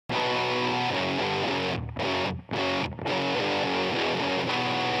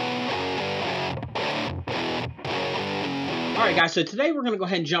All right, guys, so today we're going to go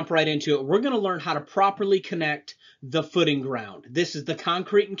ahead and jump right into it. We're going to learn how to properly connect the footing ground. This is the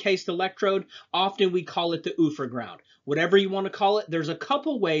concrete encased electrode. Often we call it the UFER ground. Whatever you want to call it, there's a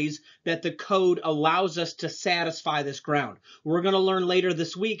couple ways that the code allows us to satisfy this ground. We're going to learn later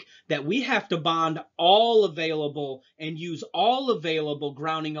this week that we have to bond all available and use all available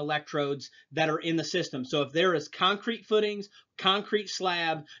grounding electrodes that are in the system. So if there is concrete footings, concrete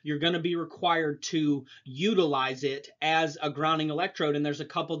slab, you're going to be required to utilize it as a grounding electrode, and there's a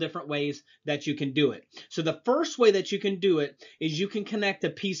couple different ways that you can do it. So the first way that you can do it is you can connect a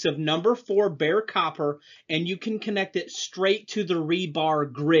piece of number 4 bare copper, and you can connect it straight to the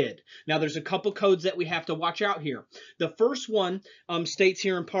rebar grid. Now there's a couple codes that we have to watch out here. The first one states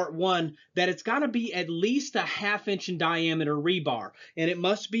here in part 1 that it's got to be at least a 1/2 inch in diameter rebar, and it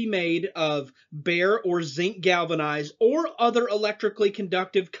must be made of bare or zinc galvanized or other electrically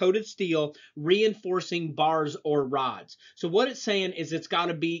conductive coated steel reinforcing bars or rods. So what it's saying is it's got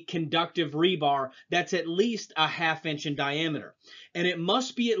to be conductive rebar that's at least a 1/2 inch in diameter, and it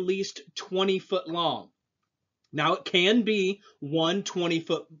must be at least 20 foot long. Now it can be one 20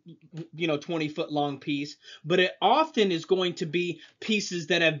 foot long piece, but it often is going to be pieces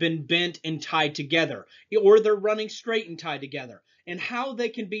that have been bent and tied together, or they're running straight and tied together. And how they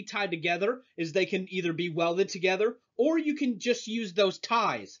can be tied together is they can either be welded together, or you can just use those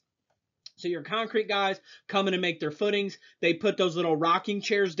ties. So your concrete guys come in and make their footings. They put those little rocking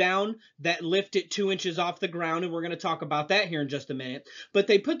chairs down that lift it 2 inches off the ground, and we're going to talk about that here in just a minute. But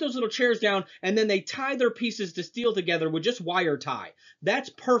they put those little chairs down, and then they tie their pieces to steel together with just wire tie.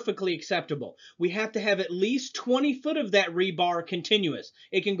 That's perfectly acceptable. We have to have at least 20 foot of that rebar continuous.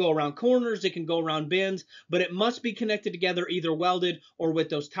 It can go around corners, it can go around bends, but it must be connected together either welded or with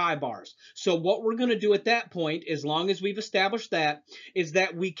those tie bars. So what we're going to do at that point, as long as we've established that, is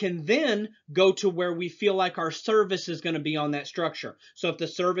that we can then go to where we feel like our service is going to be on that structure. So if the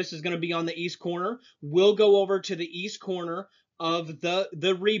service is going to be on the east corner, we'll go over to the east corner of the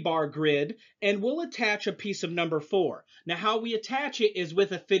rebar grid, and we'll attach a piece of number 4. Now how we attach it is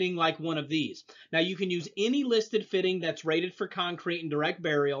with a fitting like one of these. Now you can use any listed fitting that's rated for concrete and direct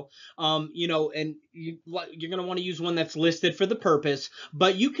burial, and you're going to want to use one that's listed for the purpose,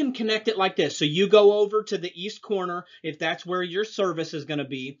 but you can connect it like this. So you go over to the east corner if that's where your service is going to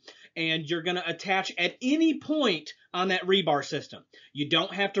be, and you're going to attach at any point on that rebar system. You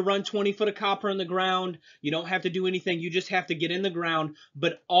don't have to run 20 foot of copper in the ground. You don't have to do anything. You just have to get in the ground.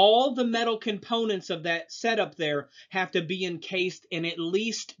 But all the metal components of that setup there have to be encased in at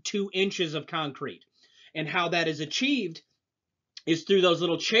least 2 inches of concrete. And how that is achieved is through those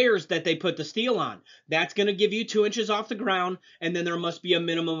little chairs that they put the steel on. That's going to give you 2 inches off the ground, and then there must be a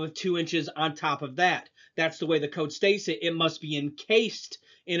minimum of 2 inches on top of that. That's the way the code states it. It must be encased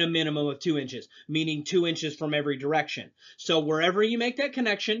in a minimum of 2 inches, meaning 2 inches from every direction. So wherever you make that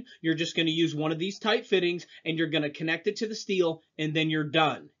connection, you're just going to use one of these tight fittings, and you're going to connect it to the steel, and then you're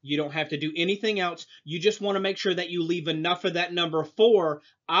done. You don't have to do anything else. You just want to make sure that you leave enough of that number 4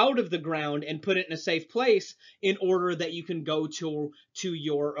 out of the ground and put it in a safe place in order that you can go to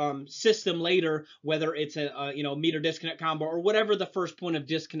your system later, whether it's a meter disconnect combo or whatever the first point of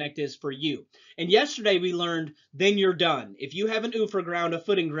disconnect is for you. And yesterday we learned then you're done. If you have an UFER ground, a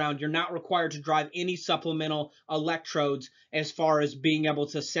footing ground, you're not required to drive any supplemental electrodes as far as being able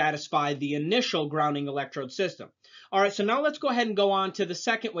to satisfy the initial grounding electrode system. All right, so now let's go ahead and go on to the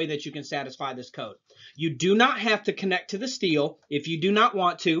second way that you can satisfy this code. You do not have to connect to the steel if you do not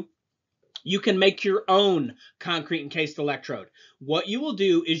want to. You can make your own concrete encased electrode. What you will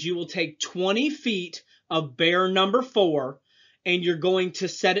do is you will take 20 feet of bare number 4, and you're going to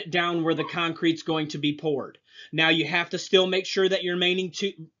set it down where the concrete's going to be poured. Now you have to still make sure that you're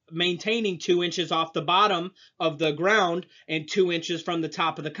maintaining 2 inches off the bottom of the ground and 2 inches from the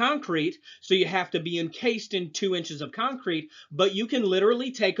top of the concrete. So you have to be encased in 2 inches of concrete, but you can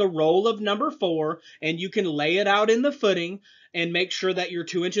literally take a roll of number 4 and you can lay it out in the footing and make sure that you're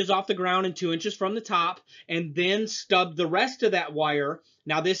 2 inches off the ground and 2 inches from the top, and then stub the rest of that wire.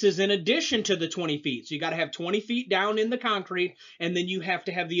 Now this is in addition to the 20 feet. So you got to have 20 feet down in the concrete, and then you have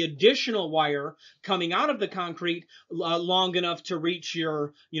to have the additional wire coming out of the concrete long enough to reach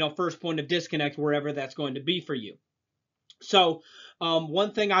your first point of disconnect, wherever that's going to be for you. So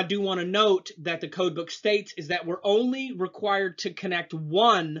one thing I do want to note that the code book states is that we're only required to connect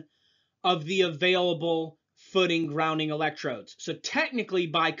one of the available footing grounding electrodes. So technically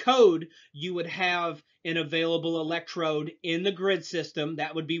by code, you would have an available electrode in the grid system.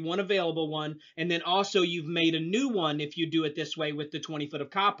 That would be one available one. And then also you've made a new one if you do it this way with the 20 foot of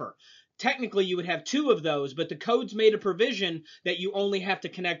copper. Technically, you would have 2 of those, but the code's made a provision that you only have to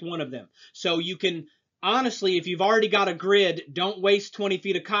connect one of them. So you can honestly, if you've already got a grid, don't waste 20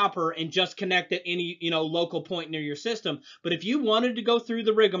 feet of copper and just connect at any, local point near your system. But if you wanted to go through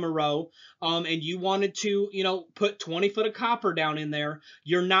the rigmarole, and you wanted to, put 20 foot of copper down in there,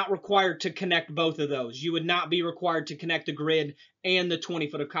 you're not required to connect both of those. You would not be required to connect the grid and the 20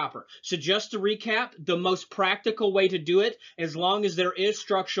 foot of copper. So just to recap, the most practical way to do it, as long as there is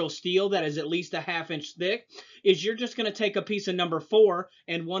structural steel that is at least a 1/2 inch thick, is you're just going to take a piece of number 4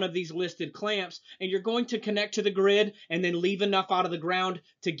 and one of these listed clamps, and you're going to connect to the grid and then leave enough out of the ground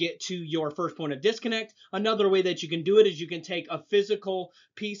to get to your first point of disconnect. Another way that you can do it is you can take a physical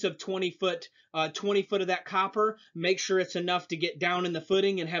piece of 20 foot of that copper, make sure it's enough to get down in the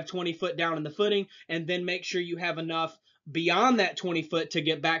footing and have 20 foot down in the footing, and then make sure you have enough beyond that 20 foot to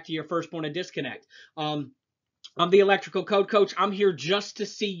get back to your first point of disconnect. I'm the electrical code coach. I'm here just to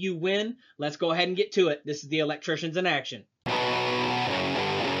see you win. Let's go ahead and get to it. This is the Electricians in Action.